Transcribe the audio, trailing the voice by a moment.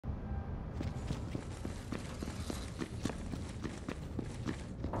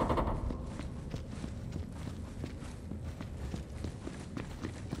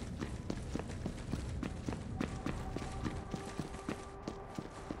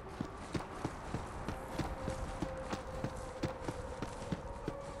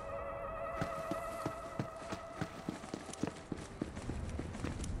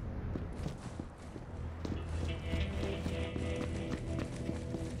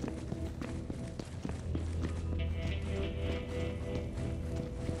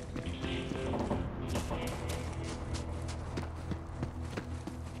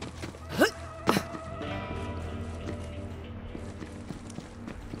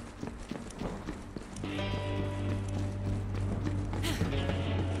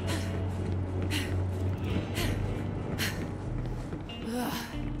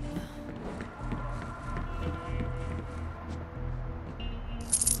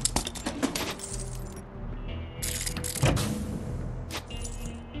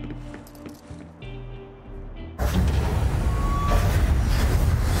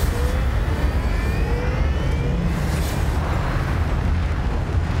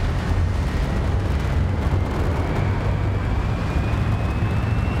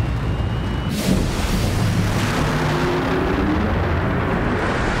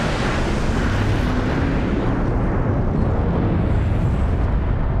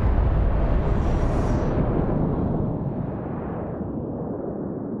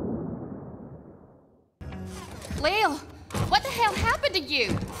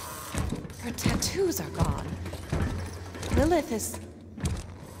clues are gone. Lilith is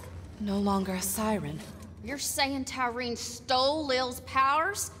no longer a siren. You're saying Tyreen stole Lil's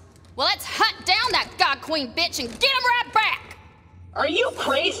powers? Well, let's hunt down that God Queen bitch and get him right back! Are you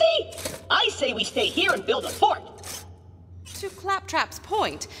crazy? I say we stay here and build a fort. To Claptrap's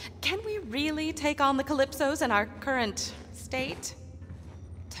point, can we really take on the Calypsos in our current state?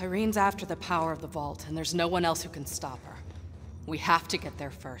 Tyreen's after the power of the vault, and there's no one else who can stop her. We have to get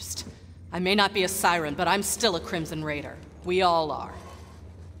there first. I may not be a siren, but I'm still a Crimson Raider. We all are.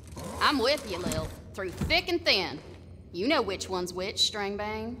 I'm with you, Lil. Through thick and thin. You know which one's which,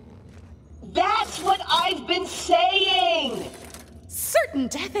 Stringbang. That's what I've been saying! Certain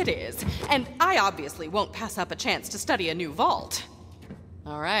death it is, and I obviously won't pass up a chance to study a new vault.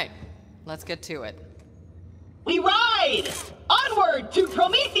 All right, let's get to it. We ride! Onward to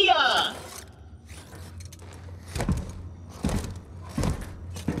Promethea!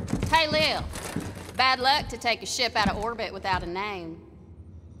 Hey, Lil. Bad luck to take a ship out of orbit without a name.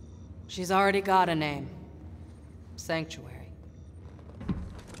 She's already got a name. Sanctuary.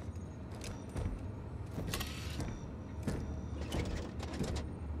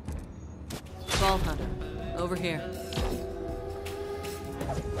 Vault Hunter, over here.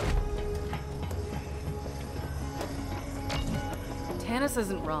 Tannis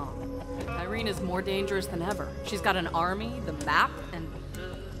isn't wrong. Irene is more dangerous than ever. She's got an army, the map, and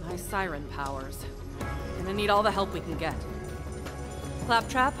my siren powers. Gonna need all the help we can get.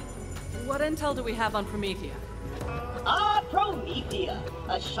 Claptrap, what intel do we have on Promethea? Promethea,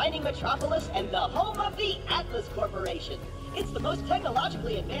 a shining metropolis and the home of the Atlas Corporation. It's the most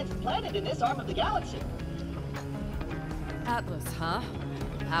technologically advanced planet in this arm of the galaxy. Atlas, huh?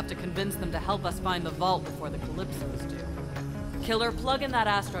 Have to convince them to help us find the vault before the Calypsos do. Killer, plug in that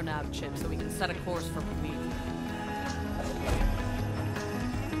astronav chip so we can set a course for Promethea.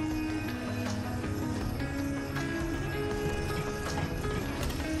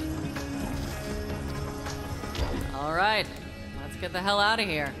 All right, let's get the hell out of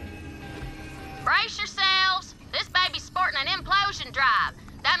here. Brace yourselves. This baby's sporting an implosion drive.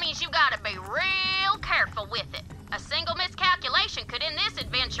 That means you gotta be real careful with it. A single miscalculation could end this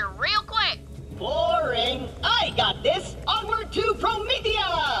adventure real quick. Boring. I got this. Onward to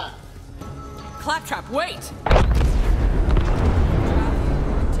Promethea! Claptrap, wait!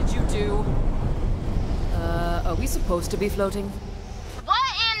 What did you do? Are we supposed to be floating?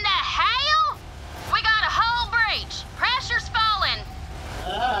 What in the hell? We got a hull breach. Pressure's falling.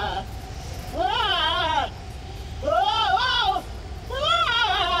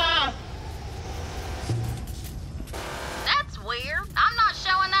 That's weird. I'm not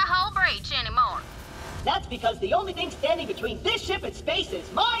showing that hull breach anymore. That's because the only thing standing between this ship and space is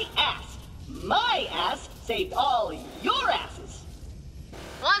my ass. My ass saved all your asses.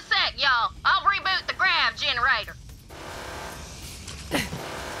 One sec, y'all. I'll reboot the grav generator.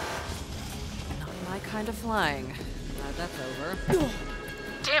 Not my kind of flying. Glad that's over.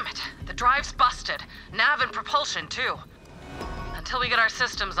 Damn it! The drive's busted. Nav and propulsion, too. Until we get our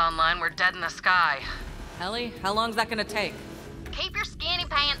systems online, we're dead in the sky. Ellie, how long's that gonna take? Keep your skinny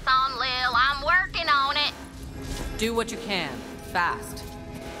pants on, Lil. I'm working on it. Do what you can. Fast.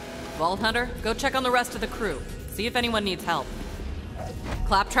 Vault Hunter, go check on the rest of the crew. See if anyone needs help.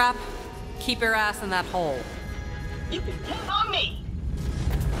 Claptrap, keep your ass in that hole. You can count on me.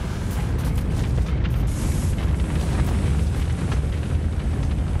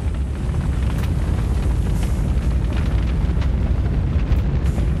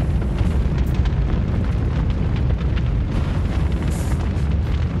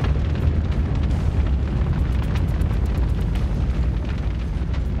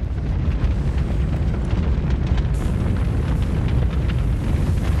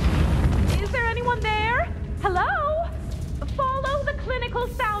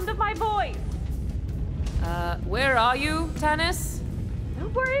 Where are you, Tannis?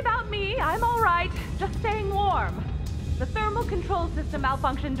 Don't worry about me. I'm all right. Just staying warm. The thermal control system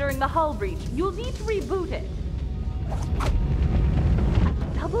malfunctioned during the hull breach. You'll need to reboot it.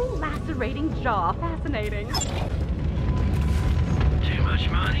 A double lacerating jaw. Fascinating. Too much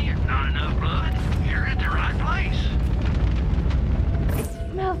money, not enough blood. You're at the right place.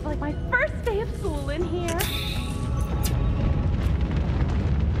 It smells like my first day of school in here.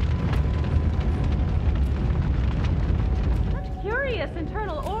 Curious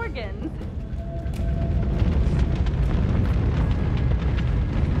internal organs.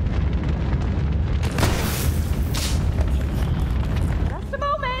 Just a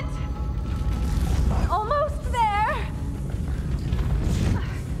moment. Almost there.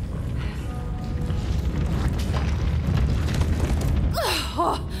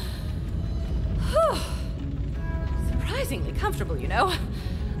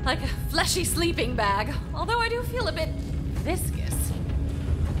 Like a fleshy sleeping bag, although I do feel a bit viscous.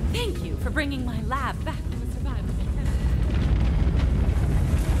 Thank you for bringing my lab back to a survivable temperature.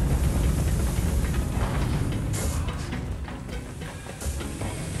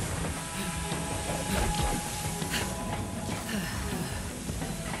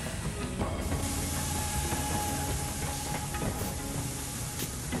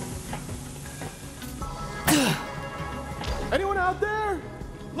 Anyone out there?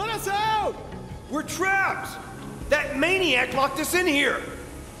 Let us out! We're trapped! That maniac locked us in here!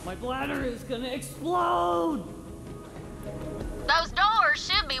 My bladder is gonna explode! Those doors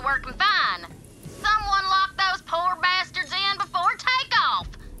should be working fine. Someone locked those poor bastards in before takeoff.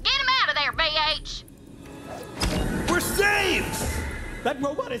 Get them out of there, BH. We're saved! That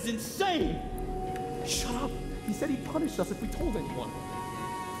robot is insane! Shut up! He said he'd punish us if we told anyone.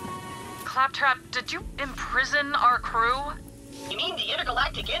 Claptrap, did you imprison our crew? You mean the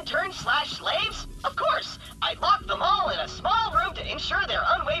intergalactic interns/slaves? Of course! I locked them all in a small room to ensure their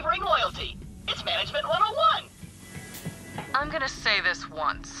unwavering loyalty. It's Management 101! I'm gonna say this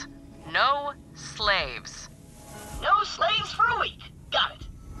once. No slaves. No slaves for a week. Got it.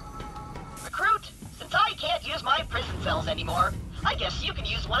 Recruit, since I can't use my prison cells anymore, I guess you can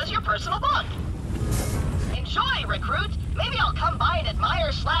use one as your personal bunk. Enjoy, Recruit! Maybe I'll come by and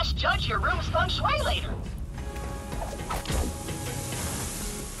admire/judge your room's feng shui later.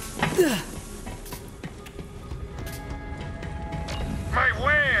 My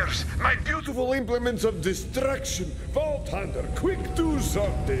wares! My beautiful implements of destruction! Vault Hunter, quick do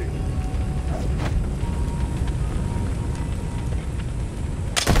something!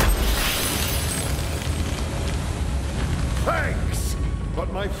 Thanks!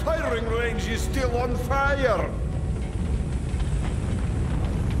 But my firing range is still on fire!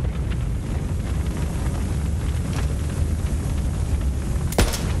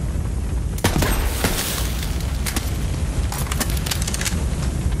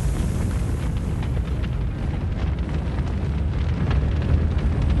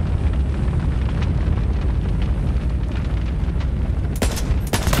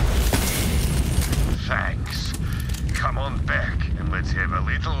 Thanks. Come on back and let's have a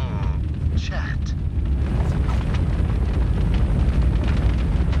little chat.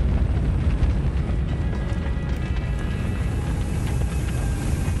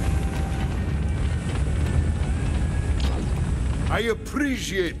 I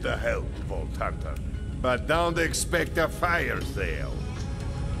appreciate the help, Vault Hunter, but don't expect a fire sale.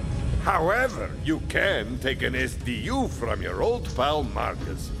 However, you can take an SDU from your old pal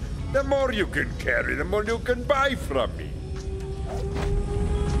Marcus. The more you can carry, the more you can buy from me.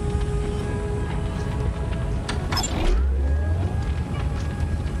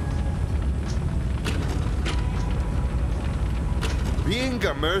 Being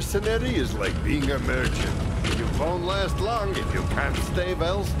a mercenary is like being a merchant. You won't last long if you can't stay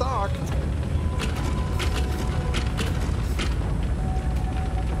well stocked.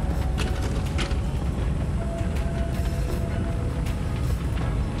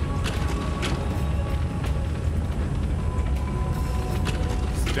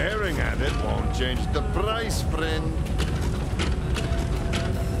 Staring at it won't change the price, friend.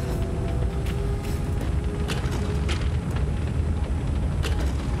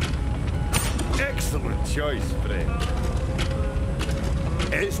 Excellent choice, friend.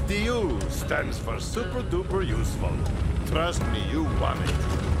 SDU stands for super duper useful. Trust me, you want it.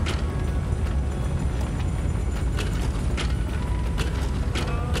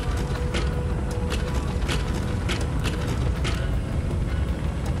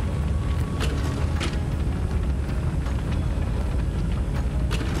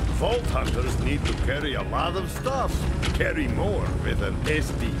 Vault Hunters need to carry a lot of stuff. Carry more with an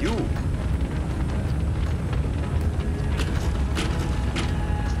SDU.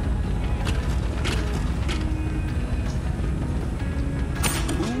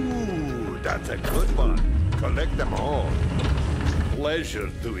 Ooh, that's a good one. Collect them all.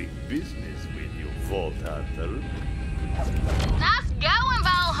 Pleasure doing business with you, Vault Hunter. Nice going,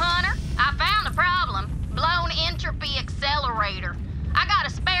 Ball Hunter. I found the problem. Blown entropy accelerator. I got a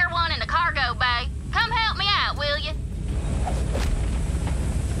spare one in the cargo bay. Come help me out, will you?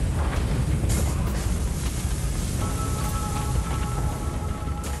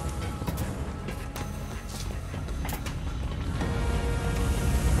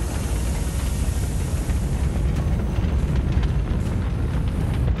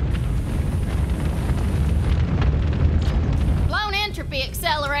 Blown entropy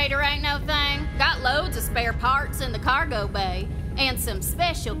accelerator ain't no thing. Got loads of spare parts in the cargo bay. And some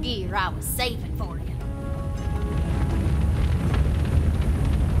special gear I was saving for you.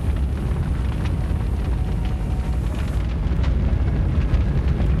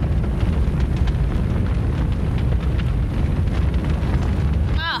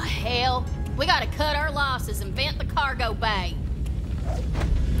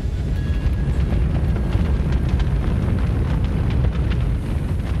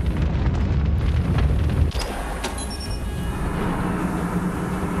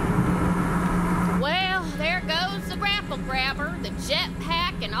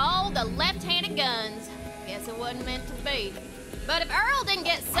 the left-handed guns. Guess it wasn't meant to be. But if Earl didn't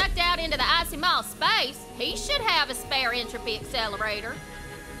get sucked out into the icy maw space, he should have a spare entropy accelerator.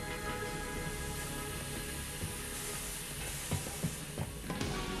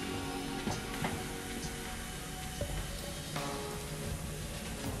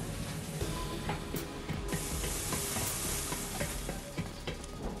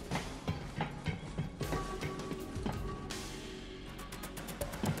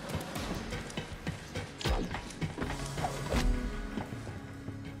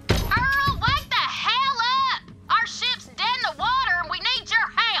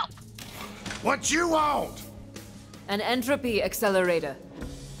 What you want? An entropy accelerator.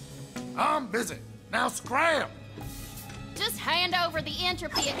 I'm busy. Now scram! Just hand over the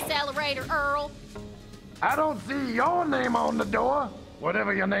entropy accelerator, Earl. I don't see your name on the door,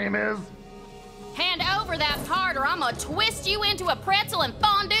 whatever your name is. Hand over that part or I'm gonna twist you into a pretzel and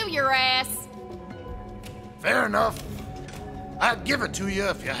fondue your ass. Fair enough. I'd give it to you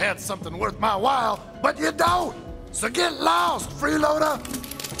if you had something worth my while, but you don't! So get lost, freeloader!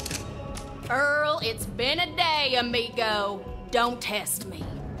 Earl, it's been a day, amigo. Don't test me.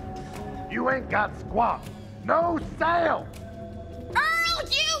 You ain't got squat. No sail! Earl,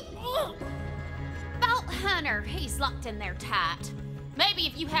 you... Vault Hunter, he's locked in there tight. Maybe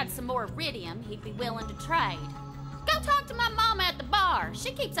if you had some more eridium, he'd be willing to trade. Go talk to my mama at the bar.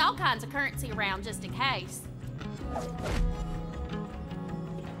 She keeps all kinds of currency around just in case.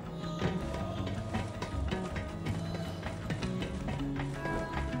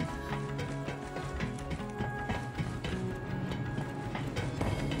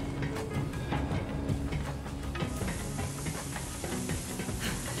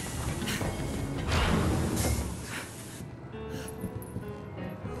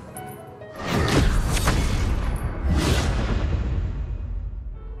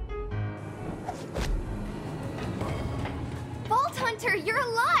 You're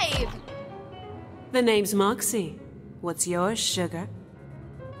alive! The name's Moxxi. What's yours, sugar?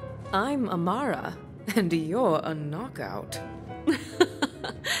 I'm Amara, and you're a knockout.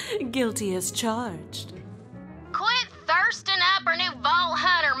 Guilty as charged. Quit thirsting up our new Vault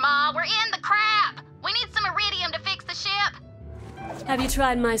Hunter, Ma. We're in the crap. We need some eridium to fix the ship. Have you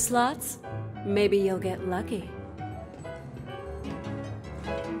tried my slots? Maybe you'll get lucky.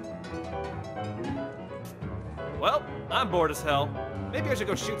 Well, I'm bored as hell. Maybe I should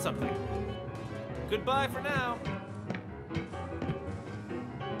go shoot something. Goodbye for now.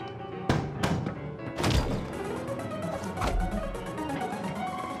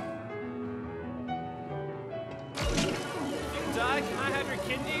 If you die, can I have your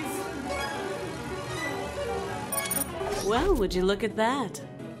kidneys? Well, would you look at that?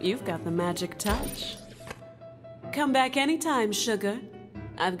 You've got the magic touch. Come back anytime, sugar.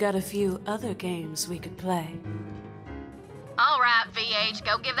 I've got a few other games we could play. All right, VH,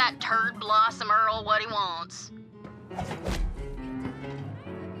 go give that turd blossom Earl what he wants.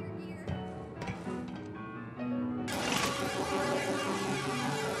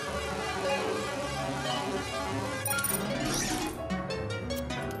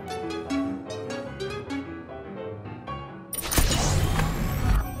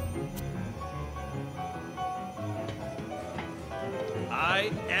 I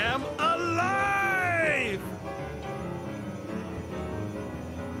am alive!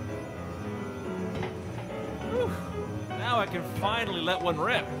 Whew. Now I can finally let one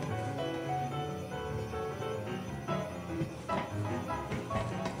rip.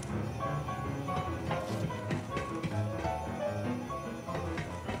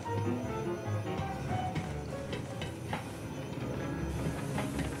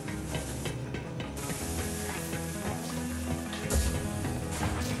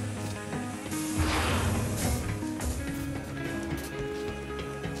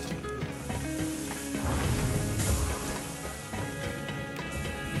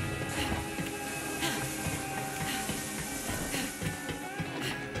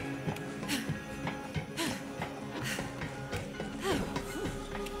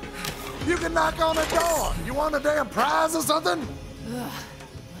 You can knock on the door. You want a damn prize or something?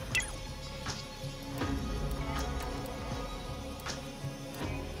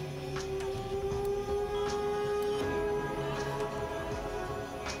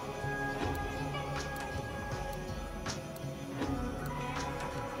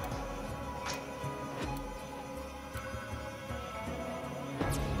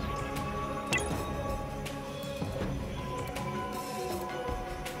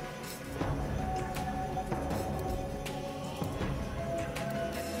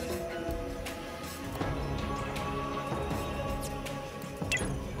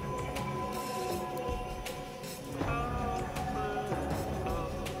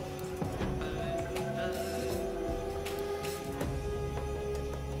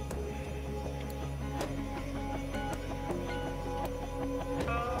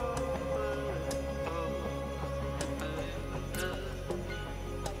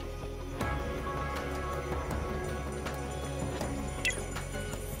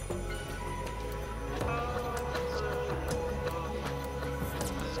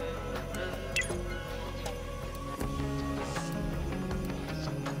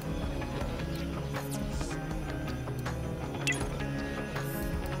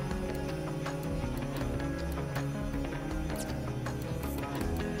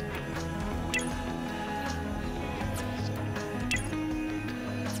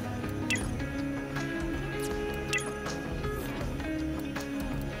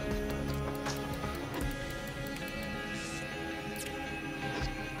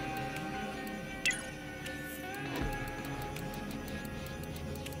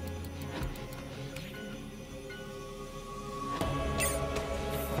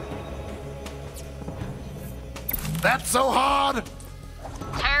 That so hard?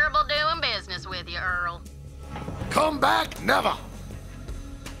 Terrible doing business with you, Earl. Come back, never.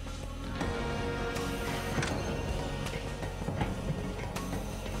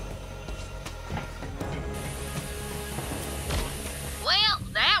 Well,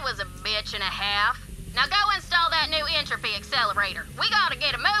 that was a bitch and a half. Now go install that new entropy accelerator. We gotta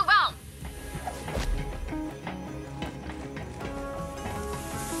get a move on.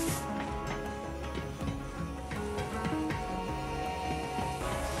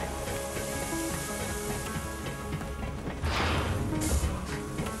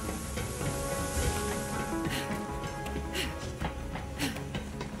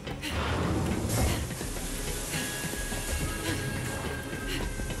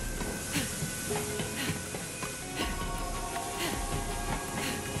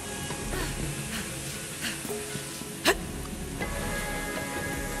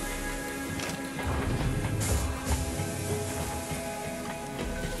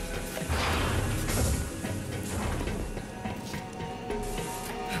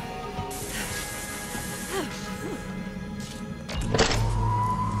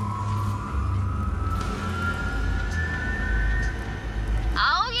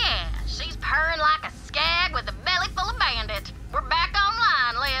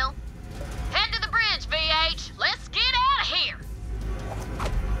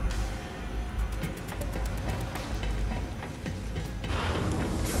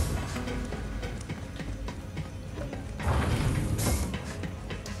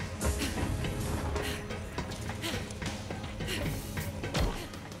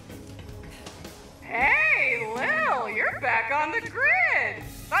 On the grid!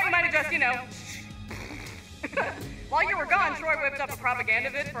 Thought you might have just, While you were gone, Troy whipped up a propaganda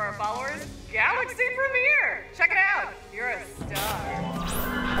vid for our followers. Galaxy premiere! Check it out! You're a star.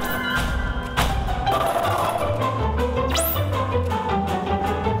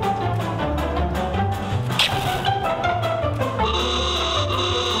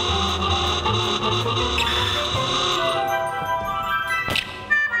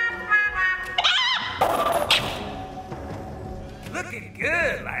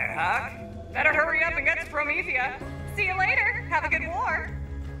 Good, Firehawk. Better hurry up and get to Promethea. See you later. Have a good war.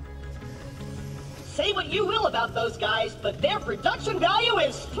 Say what you will about those guys, but their production value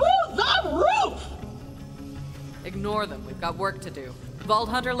is through the roof! Ignore them. We've got work to do. Vault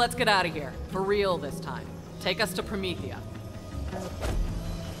Hunter, let's get out of here. For real this time. Take us to Promethea.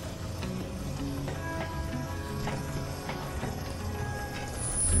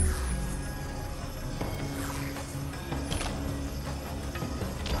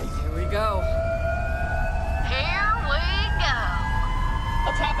 Go. Here we go.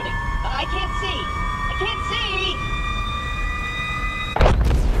 What's happening? I can't see. I can't see.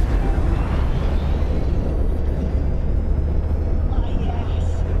 My ass.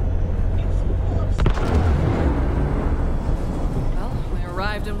 It's full of... Well, we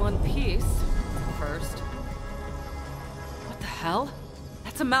arrived in one piece. First. What the hell?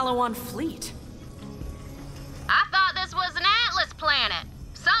 That's a Maliwan fleet. I thought this was an Atlas planet.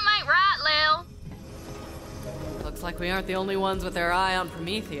 Something ain't right, Lil. Looks like we aren't the only ones with their eye on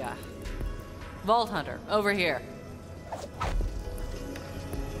Promethea. Vault Hunter, over here.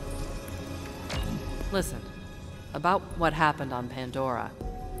 Listen, about what happened on Pandora.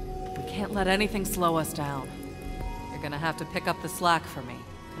 We can't let anything slow us down. You're gonna have to pick up the slack for me.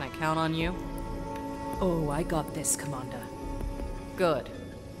 Can I count on you? Oh, I got this, Commander. Good.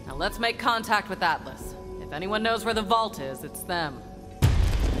 Now let's make contact with Atlas. If anyone knows where the vault is, it's them.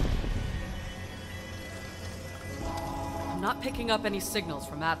 I'm not picking up any signals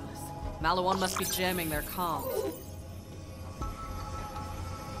from Atlas. Maliwan must be jamming their comms.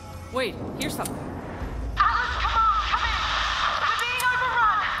 Wait, here's something. Atlas Command, come in! We're being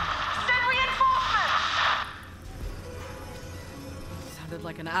overrun! Send reinforcements! Sounded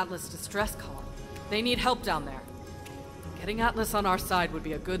like an Atlas distress call. They need help down there. Getting Atlas on our side would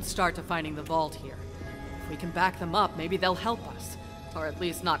be a good start to finding the vault here. If we can back them up, maybe they'll help us. Or at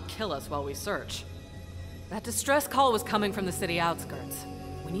least not kill us while we search. That distress call was coming from the city outskirts.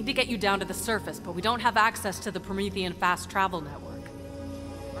 We need to get you down to the surface, but we don't have access to the Promethean fast travel network.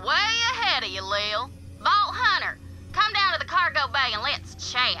 Way ahead of you, Lil. Vault Hunter, come down to the cargo bay and let's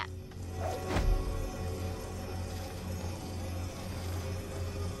chat.